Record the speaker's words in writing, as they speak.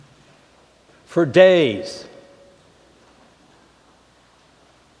For days,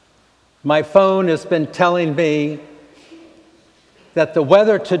 my phone has been telling me that the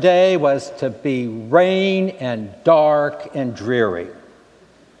weather today was to be rain and dark and dreary.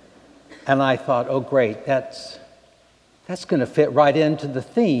 And I thought, oh great, that's going to fit right into the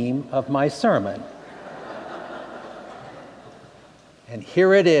theme of my sermon. And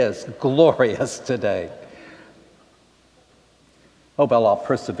here it is, glorious today. Oh, well, I'll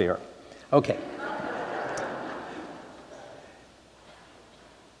persevere. Okay.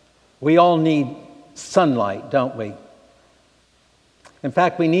 We all need sunlight, don't we? In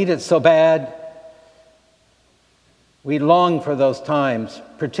fact, we need it so bad, we long for those times,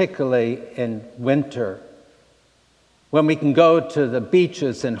 particularly in winter, when we can go to the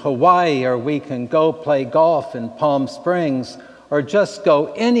beaches in Hawaii, or we can go play golf in Palm Springs, or just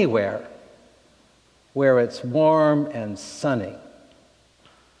go anywhere where it's warm and sunny.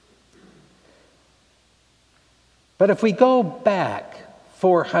 But if we go back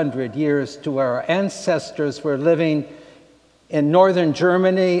 400 years to where our ancestors were living in northern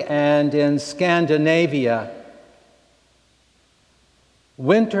Germany and in Scandinavia,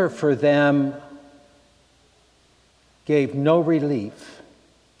 winter for them gave no relief.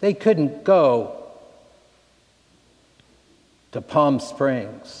 They couldn't go to Palm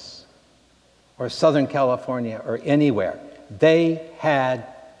Springs or Southern California or anywhere. They had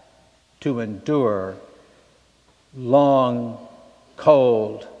to endure long,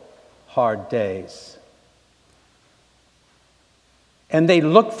 cold, hard days. And they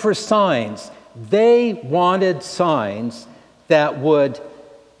looked for signs. They wanted signs that would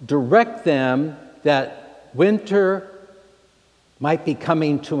direct them that winter might be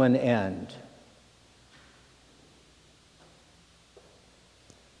coming to an end.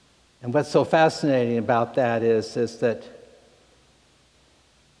 And what's so fascinating about that is that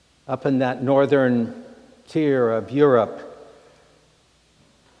up in that northern tier of Europe,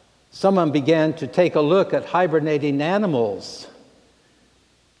 someone began to take a look at hibernating animals,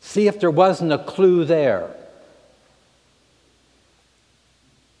 see if there wasn't a clue there.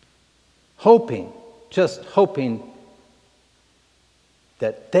 Just hoping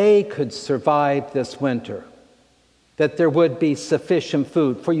that they could survive this winter, that there would be sufficient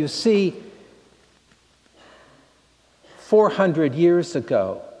food. For you see, 400 years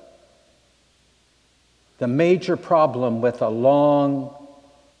ago, the major problem with a long,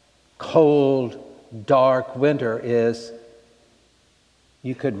 cold, dark winter is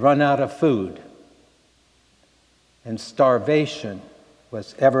you could run out of food, and starvation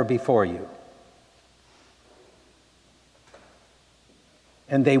was ever before you.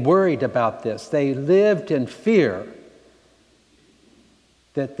 And they worried about this. They lived in fear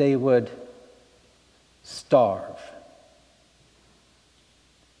that they would starve.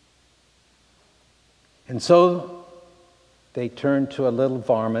 And so they turned to a little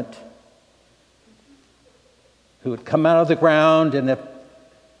varmint who would come out of the ground, and if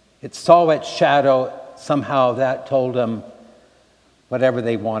it saw its shadow, somehow that told them whatever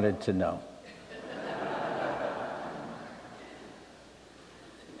they wanted to know.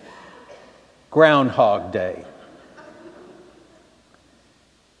 Groundhog Day.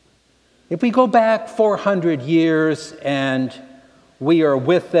 If we go back 400 years and we are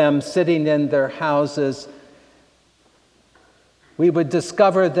with them sitting in their houses, we would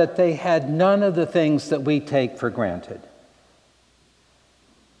discover that they had none of the things that we take for granted.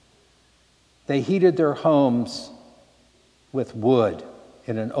 They heated their homes with wood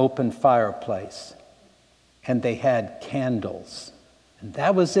in an open fireplace, and they had candles, and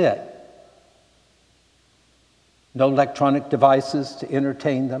that was it. No electronic devices to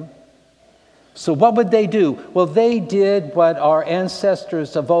entertain them. So what would they do? Well, they did what our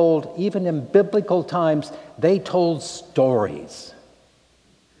ancestors of old, even in biblical times, they told stories.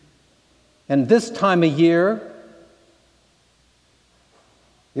 And this time of year,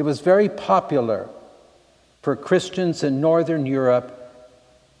 it was very popular for Christians in Northern Europe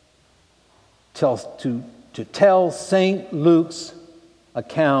to tell St. Luke's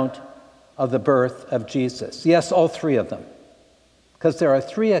account of the birth of Jesus. Yes, all three of them, because there are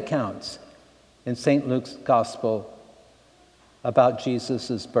three accounts in St. Luke's Gospel about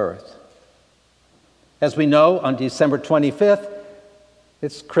Jesus' birth. As we know, on December 25th,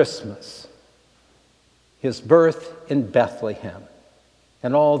 it's Christmas, his birth in Bethlehem,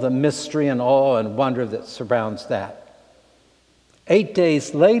 and all the mystery and awe and wonder that surrounds that. 8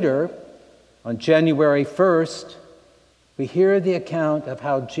 days later, on January 1st, we hear the account of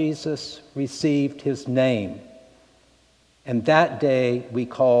how Jesus received his name. And that day we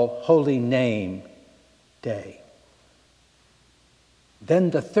call Holy Name Day.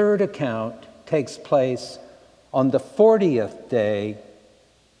 Then the third account takes place on the 40th day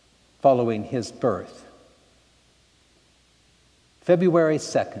following his birth. February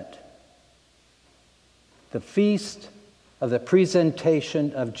 2nd, the feast of the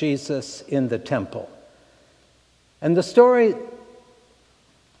presentation of Jesus in the temple. And the story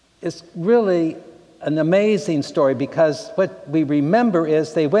is really an amazing story because what we remember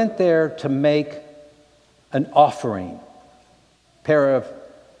is they went there to make an offering, a pair of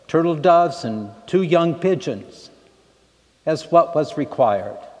turtle doves and 2 young pigeons, as what was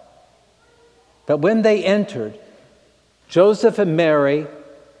required. But when they entered, Joseph and Mary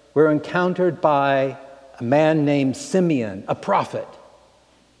were encountered by a man named Simeon, a prophet.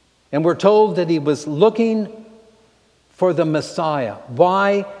 And we're told that he was looking for the Messiah.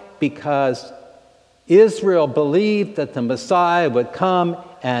 Why? Because Israel believed that the Messiah would come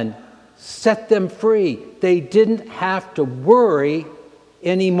and set them free. They didn't have to worry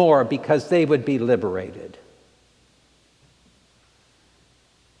anymore because they would be liberated.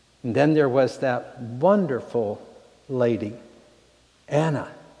 And then there was that wonderful lady, Anna,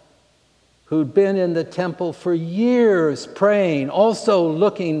 who'd been in the temple for years praying, also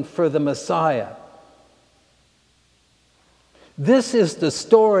looking for the Messiah. This is the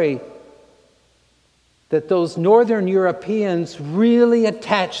story that those Northern Europeans really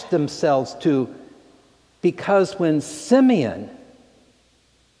attached themselves to, because when Simeon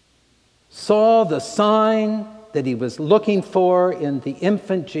saw the sign that he was looking for in the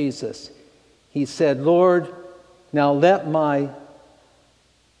infant Jesus, he said, "Lord, now let my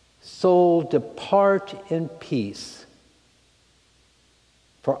soul depart in peace,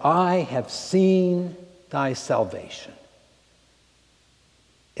 for I have seen thy salvation."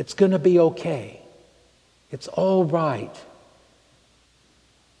 It's going to be okay. It's all right.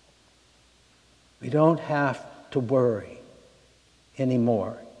 We don't have to worry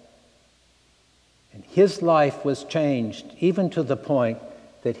anymore. And his life was changed, even to the point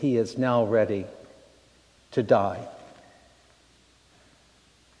that he is now ready to die.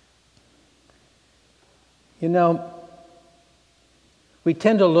 You know, we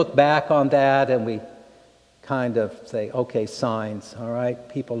tend to look back on that and we kind of say, okay, signs, all right?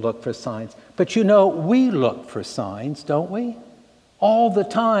 People look for signs. But you know, we look for signs, don't we? All the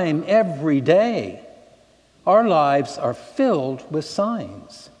time, every day. Our lives are filled with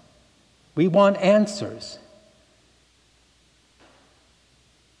signs. We want answers.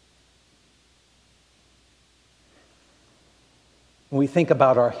 When we think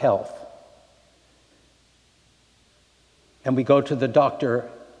about our health, and we go to the doctor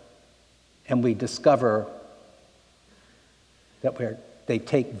and we discover that they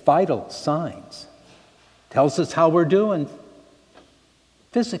take vital signs, tells us how we're doing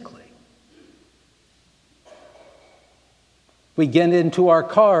physically. We get into our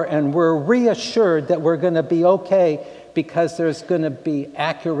car and we're reassured that we're going to be okay because there's going to be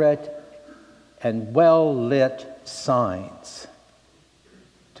accurate and well-lit signs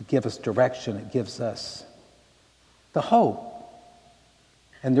to give us direction. It gives us the hope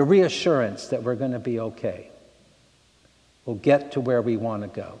and the reassurance that we're going to be okay. We'll get to where we want to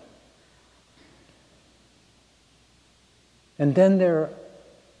go. And then there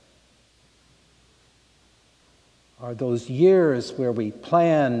are those years where we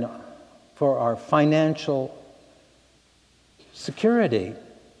plan for our financial security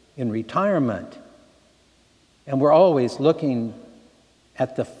in retirement. And we're always looking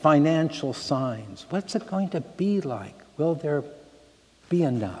at the financial signs. What's it going to be like? Will there be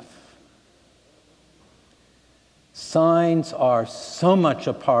enough? Signs are so much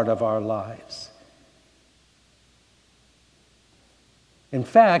a part of our lives. In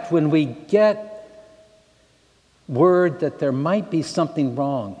fact, when we get word that there might be something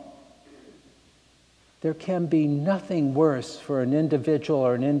wrong, there can be nothing worse for an individual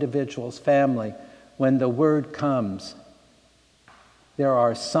or an individual's family when the word comes. There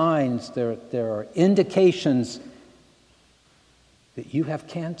are signs, there are indications that you have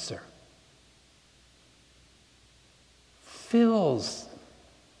cancer. Fills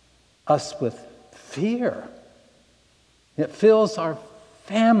us with fear. It fills our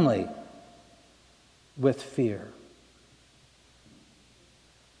family with fear.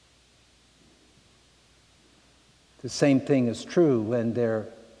 The same thing is true when there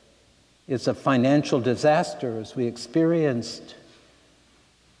is a financial disaster, as we experienced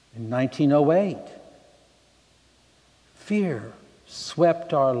in 1908. Fear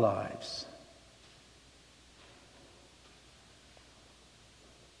swept our lives.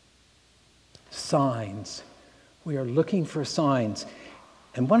 Signs. We are looking for signs.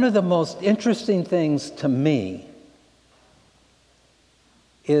 And one of the most interesting things to me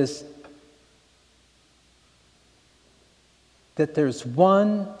is that there's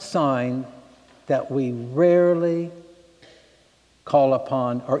one sign that we rarely call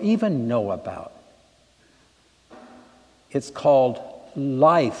upon or even know about. It's called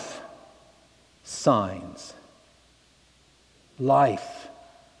life signs. Life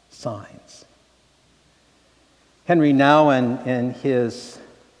signs. Henry Nouwen, in his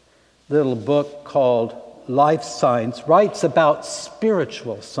little book called Life Signs, writes about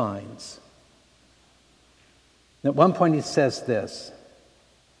spiritual signs. At one point he says this: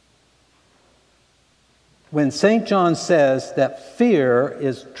 when St. John says that fear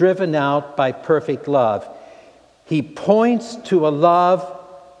is driven out by perfect love, he points to a love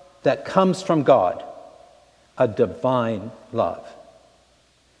that comes from God, a divine love.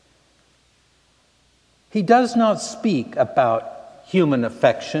 He does not speak about human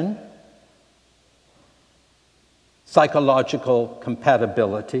affection, psychological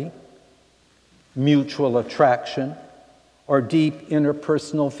compatibility, mutual attraction, or deep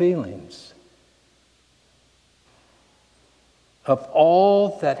interpersonal feelings. Of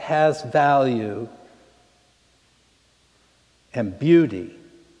all that has value and beauty,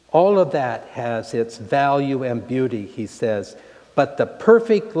 all of that has its value and beauty, he says, but the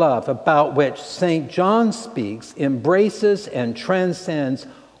perfect love about which St. John speaks embraces and transcends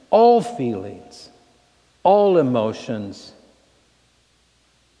all feelings, all emotions,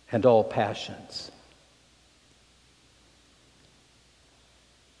 and all passions.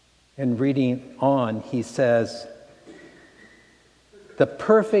 And reading on, he says, the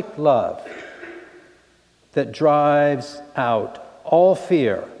perfect love that drives out all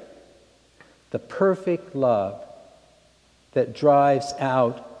fear, the perfect love that drives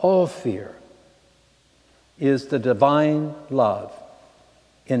out all fear, is the divine love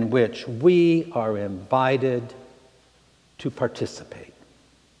in which we are invited to participate.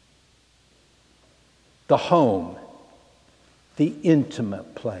 The home, the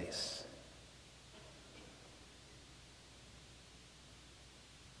intimate place.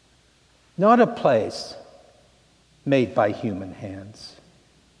 Not a place made by human hands.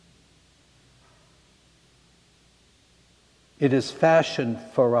 It is fashioned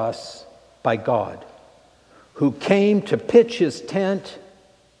for us by God, who came to pitch his tent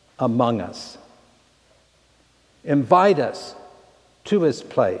among us, invite us to his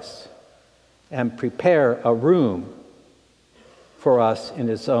place, and prepare a room for us in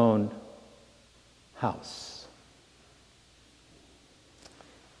his own house.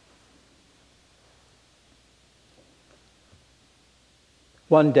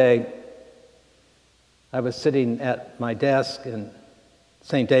 One day, I was sitting at my desk in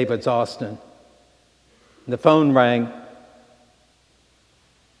St. David's, Austin, and the phone rang.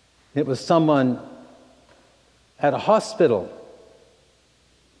 It was someone at a hospital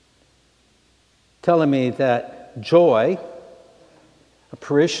telling me that Joy, a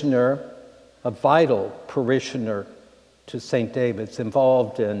parishioner, a vital parishioner to St. David's,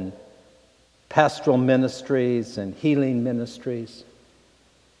 involved in pastoral ministries and healing ministries,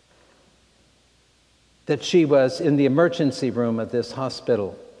 that she was in the emergency room of this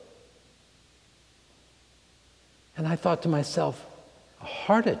hospital. And I thought to myself, a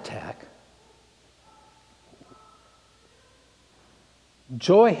heart attack?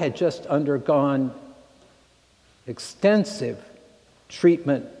 Joy had just undergone extensive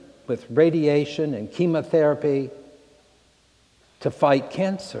treatment with radiation and chemotherapy to fight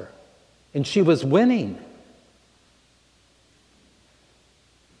cancer, and she was winning.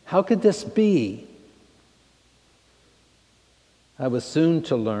 How could this be? I was soon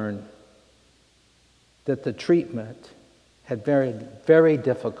to learn that the treatment had very, very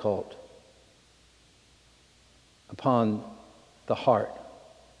difficult upon the heart.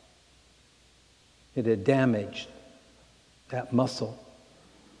 It had damaged that muscle.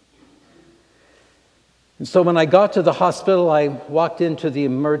 And so when I got to the hospital, I walked into the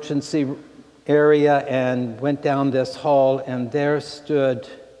emergency area and went down this hall, and there stood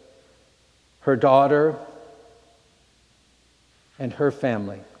her daughter and her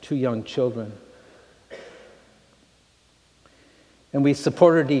family, 2 young children. And we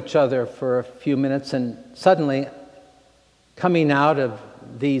supported each other for a few minutes, and suddenly, coming out of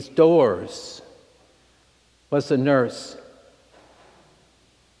these doors was a nurse.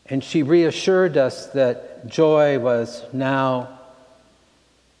 And she reassured us that Joy was now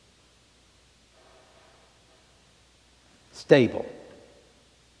stable.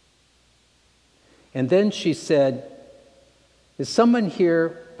 And then she said, "Is someone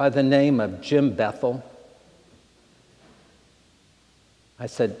here by the name of Jim Bethel?" I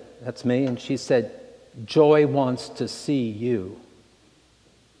said, "That's me." And she said, "Joy wants to see you."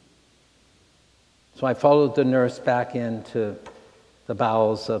 So I followed the nurse back into the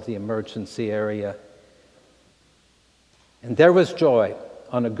bowels of the emergency area. And there was Joy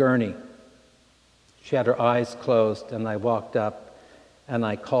on a gurney. She had her eyes closed, and I walked up and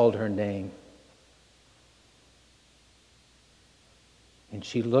I called her name. And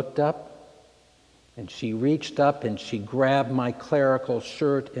she looked up, and she reached up, and she grabbed my clerical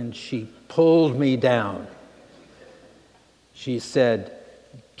shirt, and she pulled me down. She said,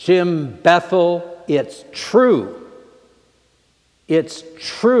 "Jim Bethel, it's true. It's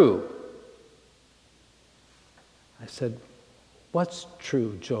true." I said, "What's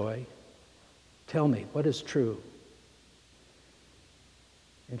true, Joy? Tell me, what is true?"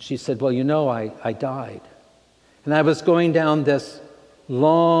 And she said, "Well, you know, I died. And I was going down this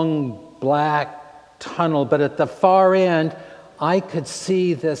long black tunnel, but at the far end, I could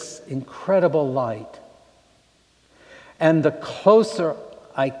see this incredible light. And the closer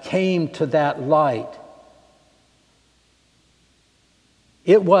I came to that light,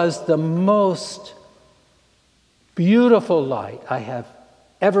 it was the most beautiful light I have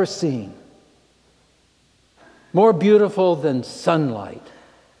ever seen. More beautiful than sunlight.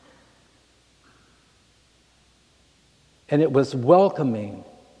 And it was welcoming.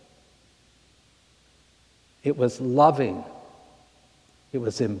 It was loving. It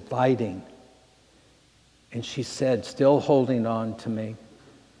was inviting. And she said, still holding on to me,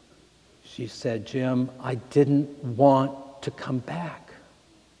 she said, "Jim, I didn't want to come back."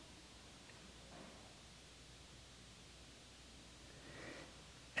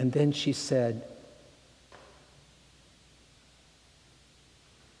 And then she said,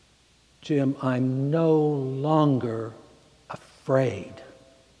 "Jim, I'm no longer afraid.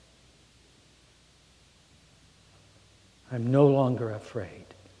 I'm no longer afraid."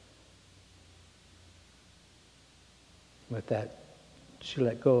 With that, she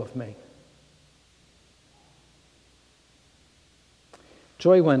let go of me.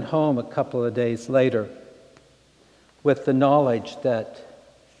 Joy went home a couple of days later with the knowledge that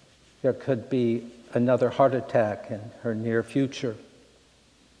there could be another heart attack in her near future.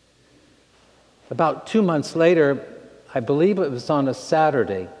 About 2 months later, I believe it was on a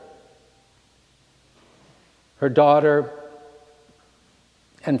Saturday, her daughter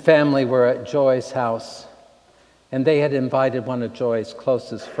and family were at Joy's house, and they had invited one of Joy's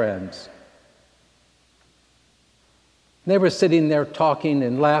closest friends. They were sitting there talking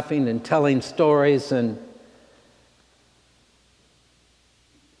and laughing and telling stories, and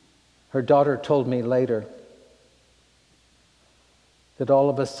her daughter told me later that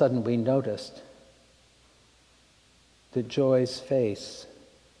all of a sudden we noticed that Joy's face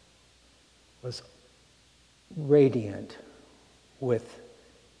was radiant with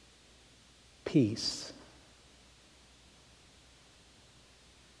peace.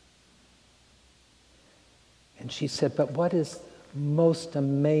 And she said, "But what is most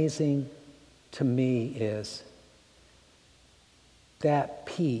amazing to me is that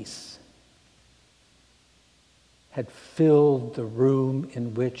peace had filled the room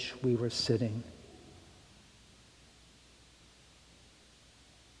in which we were sitting.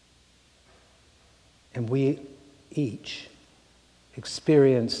 And we each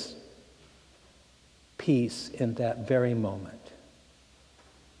experienced peace in that very moment."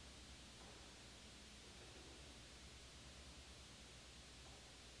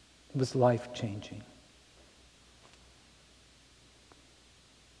 It was life-changing.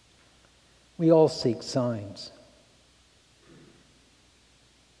 We all seek signs.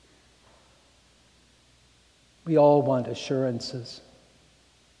 We all want assurances.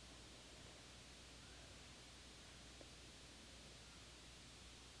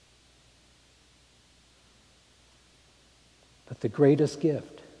 But the greatest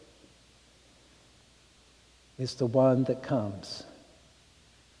gift is the one that comes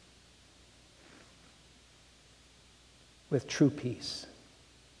with true peace.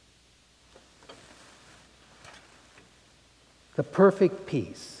 The perfect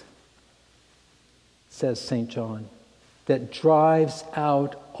peace, says St. John, that drives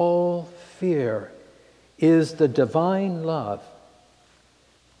out all fear is the divine love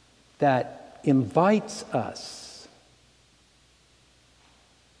that invites us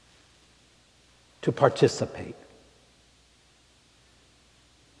to participate.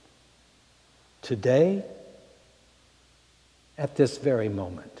 Today, at this very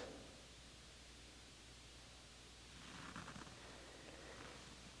moment.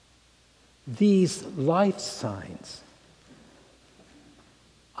 These life signs,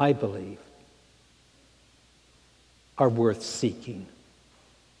 I believe, are worth seeking.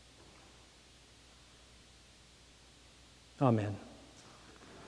 Amen.